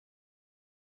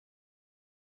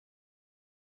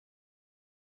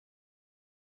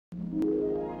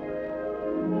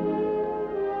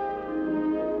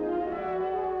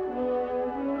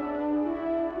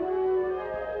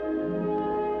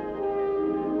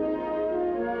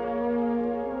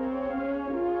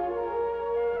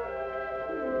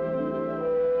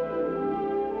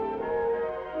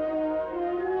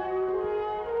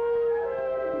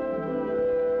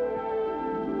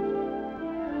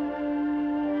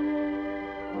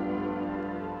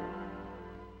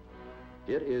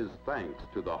It is thanks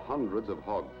to the hundreds of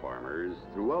hog farmers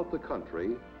throughout the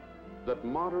country that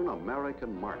modern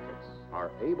American markets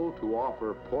are able to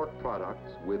offer pork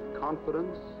products with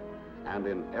confidence and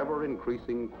in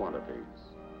ever-increasing quantities.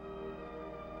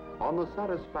 On the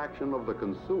satisfaction of the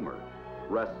consumer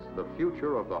rests the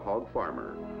future of the hog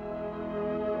farmer.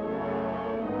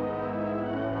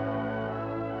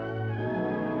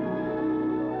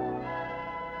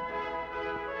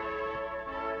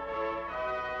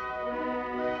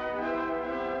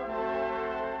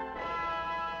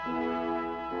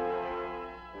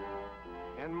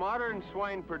 In modern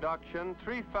swine production,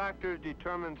 3 factors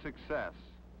determine success: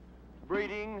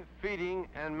 breeding, feeding,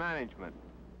 and management.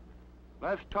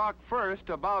 Let's talk first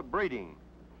about breeding.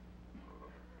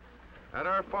 At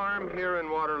our farm here in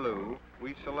Waterloo,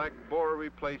 we select boar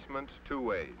replacements 2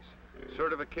 ways: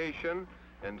 certification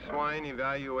and swine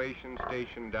evaluation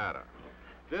station data.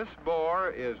 This boar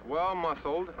is well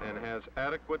muscled and has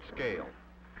adequate scale.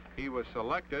 He was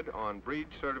selected on breed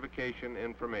certification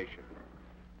information.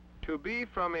 To be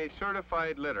from a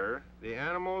certified litter, the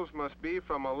animals must be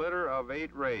from a litter of 8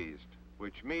 raised,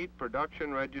 which meet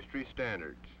production registry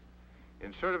standards.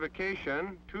 In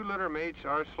certification, 2 litter mates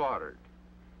are slaughtered.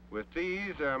 With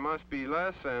these, there must be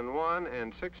less than 1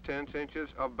 6/10 inches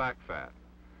of back fat,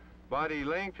 body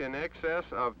length in excess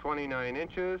of 29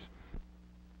 inches,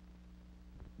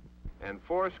 and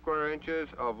 4 square inches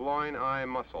of loin-eye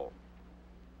muscle.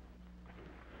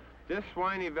 This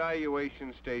swine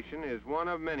evaluation station is one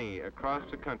of many across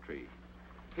the country.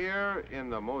 Here in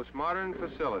the most modern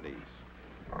facilities,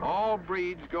 all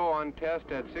breeds go on test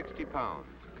at 60 pounds,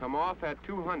 come off at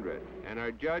 200, and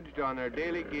are judged on their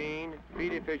daily gain,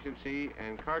 feed efficiency,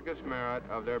 and carcass merit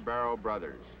of their barrow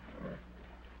brothers.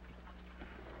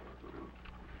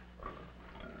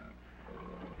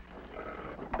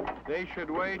 They should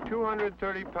weigh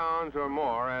 230 pounds or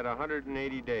more at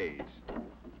 180 days.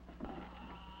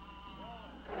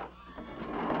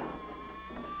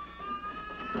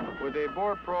 With a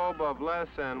bore probe of less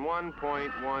than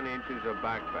 1.1 inches of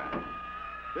back fat.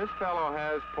 This fellow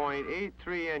has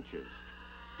 0.83 inches.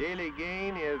 Daily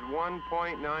gain is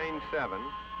 1.97,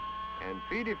 and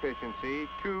feed efficiency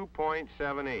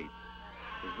 2.78.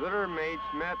 His litter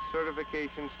mates met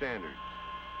certification standards.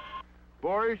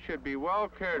 Boars should be well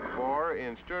cared for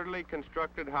in sturdily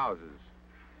constructed houses,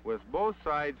 with both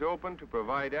sides open to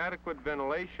provide adequate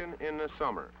ventilation in the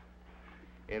summer.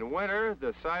 In winter,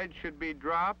 the sides should be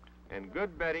dropped and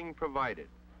good bedding provided.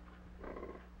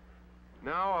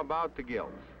 Now about the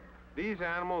gilts. These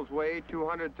animals weigh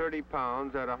 230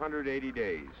 pounds at 180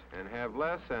 days and have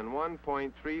less than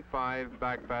 1.35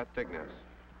 back fat thickness.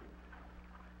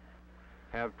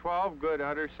 Have 12 good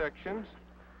udder sections,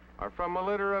 are from a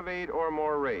litter of 8 or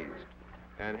more raised,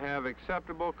 and have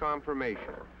acceptable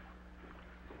conformation.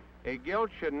 A gilt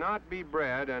should not be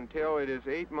bred until it is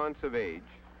 8 months of age,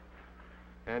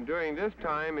 and during this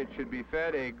time it should be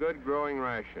fed a good growing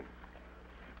ration.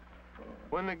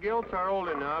 When the gilts are old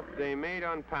enough, they mate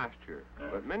on pasture,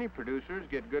 but many producers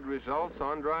get good results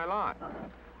on dry lot.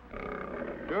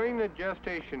 During the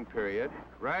gestation period,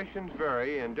 rations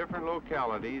vary in different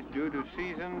localities due to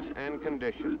seasons and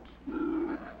conditions.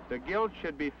 The gilt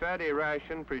should be fed a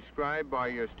ration prescribed by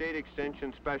your state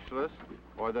extension specialist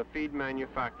or the feed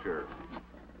manufacturer.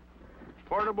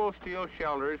 Portable steel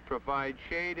shelters provide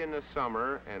shade in the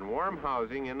summer and warm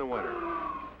housing in the winter.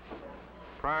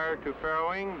 Prior to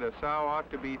farrowing, the sow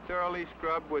ought to be thoroughly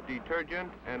scrubbed with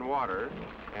detergent and water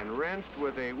and rinsed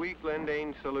with a weak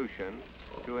lindane solution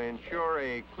to ensure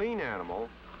a clean animal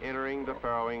entering the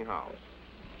farrowing house.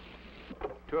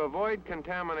 To avoid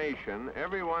contamination,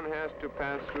 everyone has to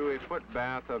pass through a foot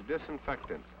bath of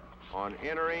disinfectant on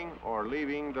entering or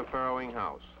leaving the farrowing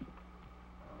house.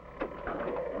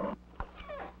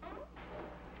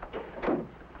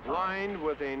 Lined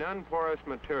with a non-porous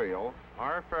material,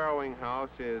 our farrowing house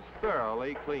is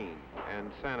thoroughly cleaned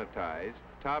and sanitized,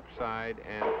 top side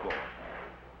and floor,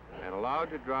 and allowed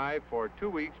to dry for 2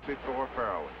 weeks before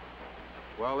farrowing.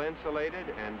 Well insulated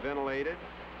and ventilated,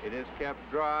 it is kept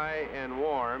dry and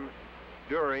warm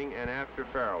during and after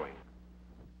farrowing.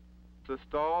 The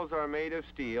stalls are made of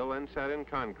steel and set in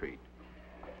concrete,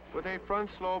 with a front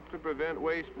slope to prevent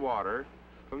waste water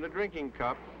from the drinking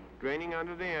cup draining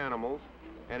under the animals,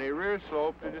 and a rear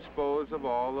slope to dispose of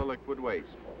all the liquid waste.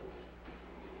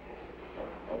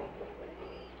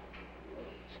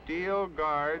 Steel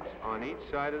guards on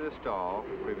each side of the stall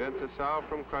prevent the sow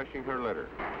from crushing her litter,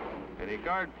 and a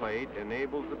guard plate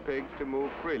enables the pigs to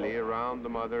move freely around the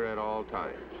mother at all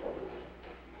times.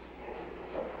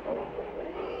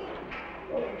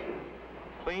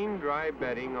 Clean, dry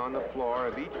bedding on the floor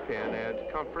of each pen adds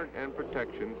comfort and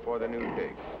protection for the new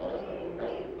pigs.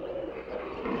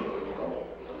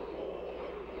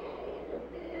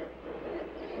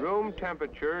 Room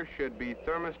temperature should be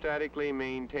thermostatically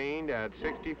maintained at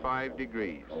 65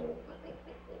 degrees.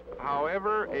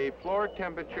 However, a floor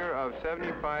temperature of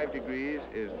 75 degrees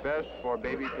is best for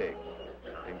baby pigs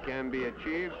and can be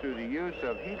achieved through the use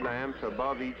of heat lamps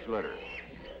above each litter.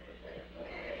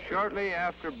 Shortly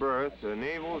after birth, the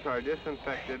navels are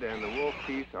disinfected and the wolf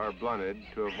teeth are blunted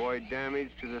to avoid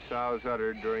damage to the sow's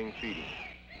udder during feeding.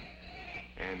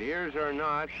 And ears are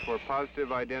notched for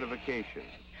positive identification.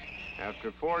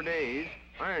 After 4 days,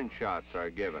 iron shots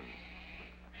are given.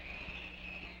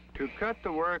 To cut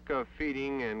the work of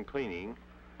feeding and cleaning,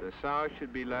 the sow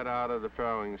should be let out of the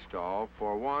farrowing stall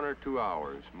for 1 or 2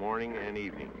 hours, morning and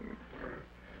evening.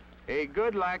 A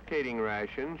good lactating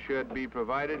ration should be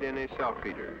provided in a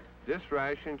self-feeder. This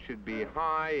ration should be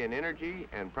high in energy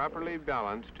and properly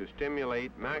balanced to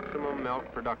stimulate maximum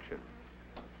milk production.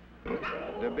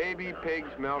 The baby pigs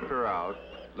milk her out,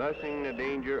 lessening the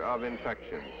danger of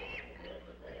infection.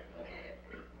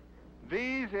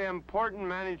 These important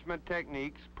management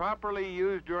techniques, properly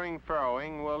used during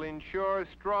farrowing, will ensure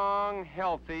strong,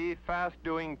 healthy,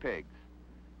 fast-doing pigs.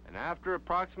 And after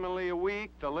approximately a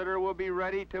week, the litter will be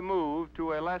ready to move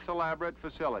to a less elaborate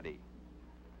facility.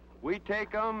 We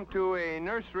take them to a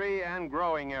nursery and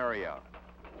growing area,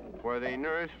 where they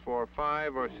nurse for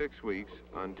 5 or 6 weeks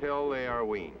until they are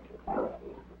weaned.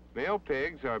 Male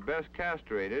pigs are best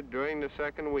castrated during the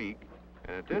 2nd week,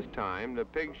 and at this time, the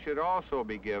pigs should also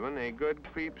be given a good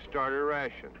creep starter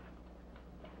ration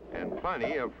and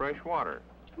plenty of fresh water.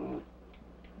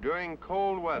 During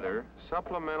cold weather,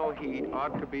 supplemental heat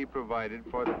ought to be provided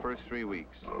for the first 3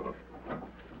 weeks.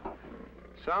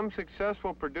 Some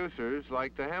successful producers,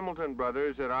 like the Hamilton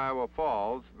brothers at Iowa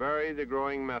Falls, vary the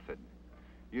growing method,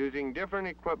 using different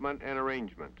equipment and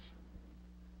arrangements.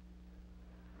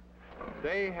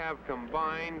 They have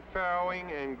combined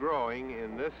farrowing and growing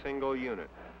in this single unit.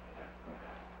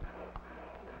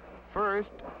 First,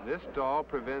 this stall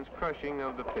prevents crushing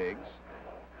of the pigs.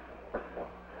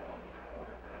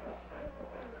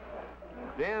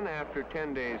 Then, after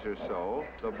 10 days or so,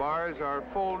 the bars are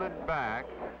folded back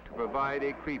to provide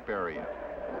a creep area.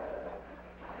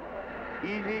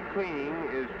 Easy cleaning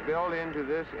is built into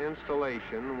this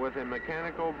installation with a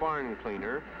mechanical barn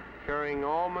cleaner carrying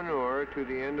all manure to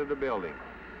the end of the building.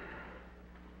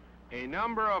 A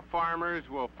number of farmers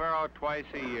will farrow twice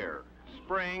a year,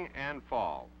 spring and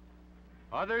fall.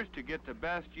 Others, to get the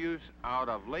best use out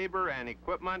of labor and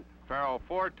equipment, farrow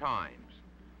 4 times: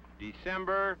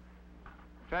 December,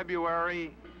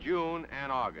 February, June,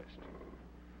 and August.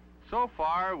 So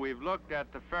far, we've looked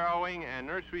at the farrowing and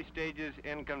nursery stages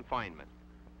in confinement.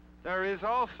 There is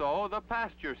also the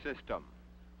pasture system.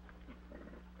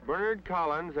 Bernard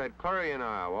Collins at Clarion,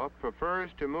 Iowa,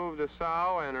 prefers to move the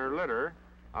sow and her litter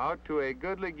out to a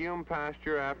good legume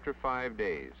pasture after 5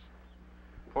 days.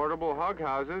 Portable hog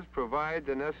houses provide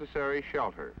the necessary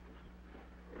shelter.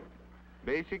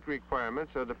 Basic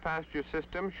requirements of the pasture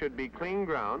system should be clean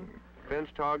ground,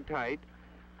 fenced hog tight,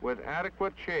 with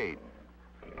adequate shade.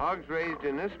 Hogs raised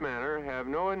in this manner have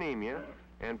no anemia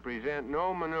and present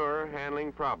no manure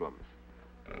handling problems.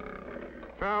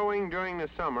 Farrowing during the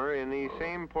summer in these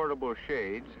same portable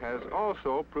shades has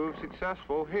also proved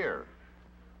successful here.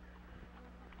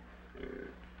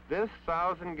 This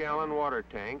 1,000-gallon water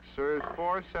tank serves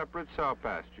 4 separate sow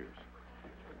pastures.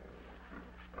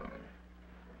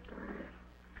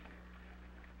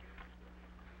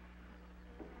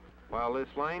 While this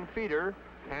line feeder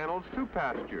handles 2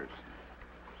 pastures.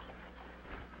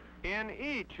 In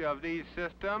each of these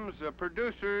systems, the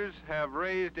producers have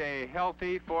raised a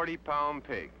healthy 40-pound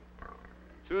pig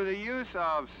through the use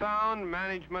of sound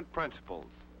management principles.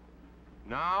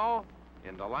 Now,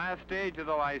 in the last stage of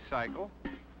the life cycle,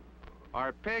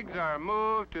 our pigs are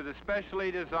moved to the specially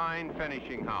designed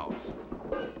finishing house.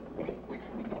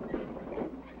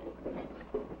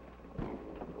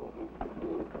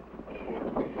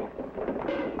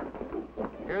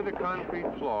 Here the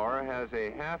concrete floor has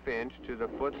a ½ inch to the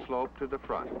foot slope to the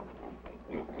front.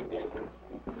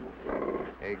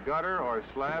 A gutter or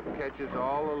slab catches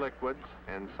all the liquids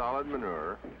and solid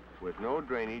manure with no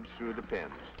drainage through the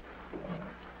pens.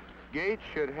 Gates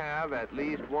should have at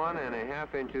least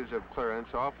 1.5 inches of clearance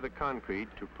off the concrete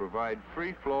to provide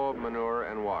free flow of manure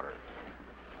and water.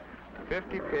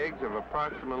 50 pigs of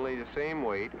approximately the same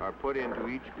weight are put into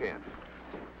each pen.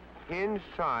 Hinged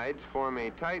sides form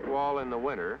a tight wall in the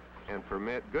winter and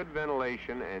permit good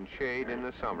ventilation and shade in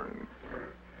the summer.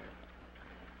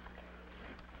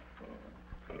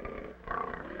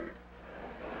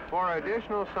 For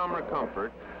additional summer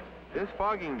comfort, this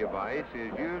fogging device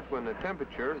is used when the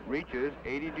temperature reaches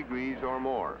 80 degrees or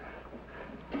more.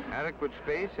 Adequate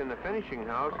space in the finishing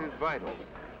house is vital.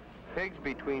 Pigs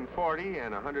between 40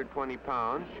 and 120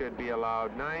 pounds should be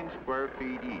allowed 9 square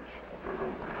feet each.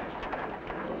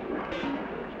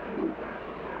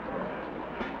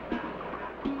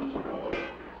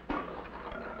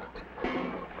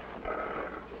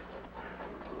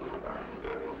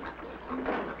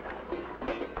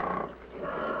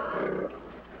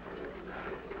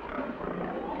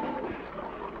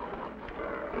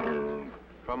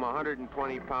 From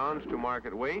 120 pounds to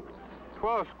market weight,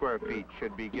 12 square feet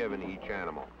should be given each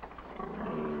animal.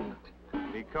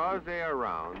 Because they are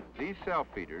round, these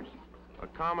self-feeders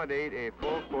accommodate a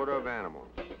full quota of animals.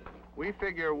 We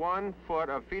figure 1 foot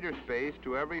of feeder space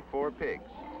to every 4 pigs.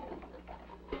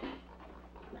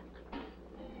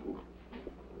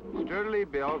 Sturdily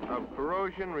built of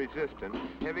corrosion-resistant,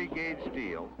 heavy-gauge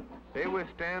steel, they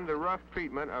withstand the rough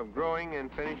treatment of growing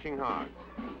and finishing hogs.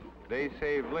 They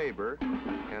save labor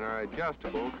and are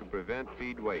adjustable to prevent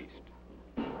feed waste,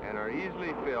 and are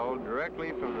easily filled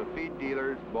directly from the feed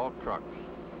dealer's bulk trucks.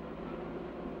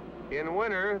 In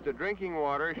winter, the drinking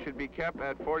water should be kept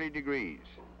at 40 degrees,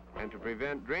 and to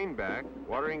prevent drainback,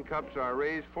 watering cups are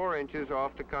raised 4 inches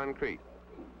off the concrete.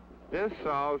 This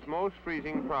solves most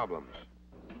freezing problems.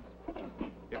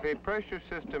 If a pressure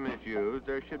system is used,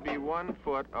 there should be 1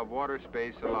 foot of water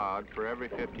space allowed for every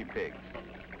 50 pigs.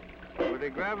 With a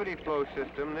gravity flow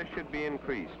system, this should be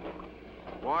increased.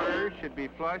 Water should be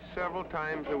flushed several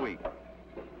times a week.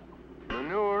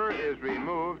 Manure is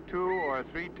removed 2 or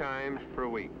 3 times per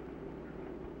week.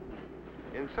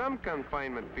 In some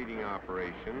confinement feeding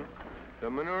operations, the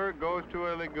manure goes to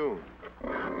a lagoon,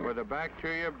 where the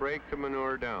bacteria break the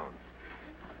manure down.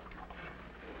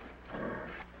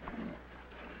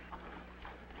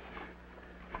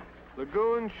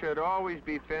 Lagoons should always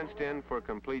be fenced in for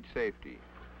complete safety.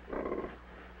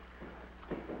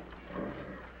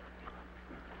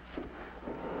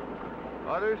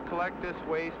 Others collect this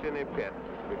waste in a pit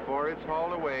before it's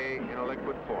hauled away in a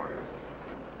liquid form.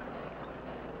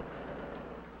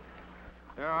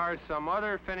 There are some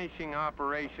other finishing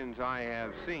operations I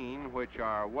have seen which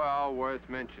are well worth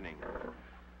mentioning.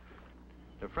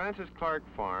 The Francis Clark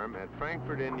Farm at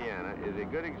Frankfort, Indiana is a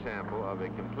good example of a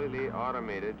completely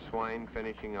automated swine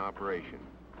finishing operation.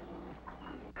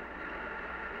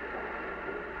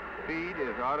 Feed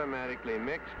is automatically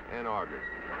mixed and augered.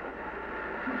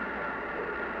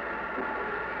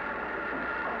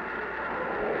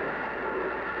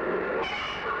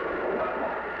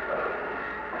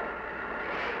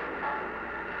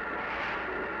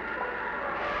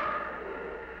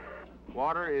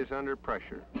 Water is under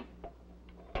pressure.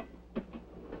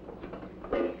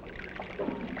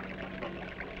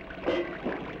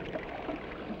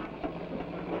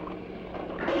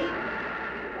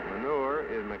 Manure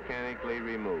is mechanically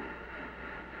removed.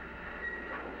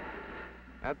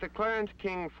 At the Clarence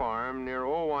King Farm near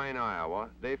Swine, Iowa,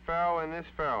 they farrow in this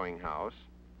farrowing house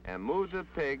and move the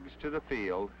pigs to the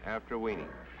field after weaning.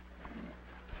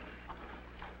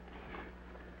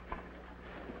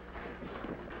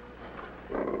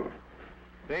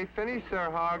 They finish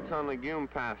their hogs on legume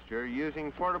pasture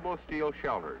using portable steel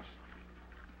shelters.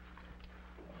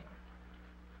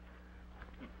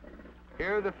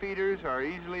 Here the feeders are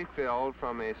easily filled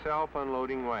from a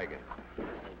self-unloading wagon.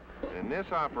 In this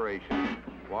operation,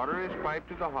 water is piped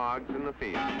to the hogs in the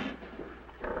field.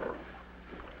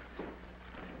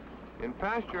 In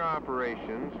pasture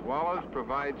operations, wallows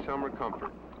provide summer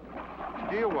comfort.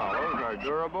 Steel wallows are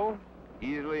durable,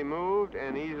 easily moved,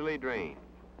 and easily drained.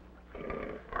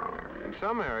 In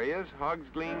some areas, hogs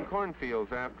glean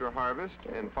cornfields after harvest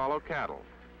and follow cattle.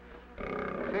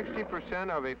 60%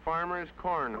 of a farmer's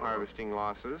corn harvesting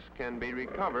losses can be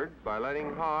recovered by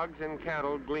letting hogs and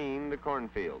cattle glean the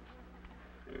cornfields.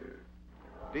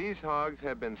 These hogs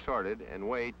have been sorted and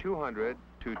weigh 200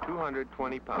 to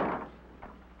 220 pounds.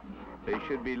 They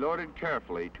should be loaded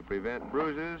carefully to prevent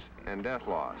bruises and death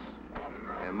loss,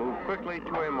 and move quickly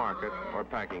to a market or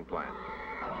packing plant.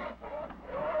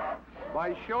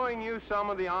 By showing you some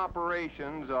of the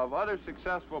operations of other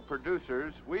successful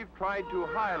producers, we've tried to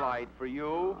highlight for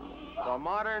you the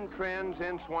modern trends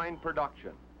in swine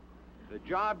production. The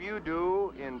job you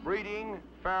do in breeding,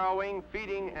 farrowing,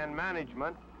 feeding, and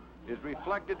management is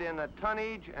reflected in the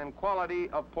tonnage and quality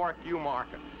of pork you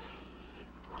market.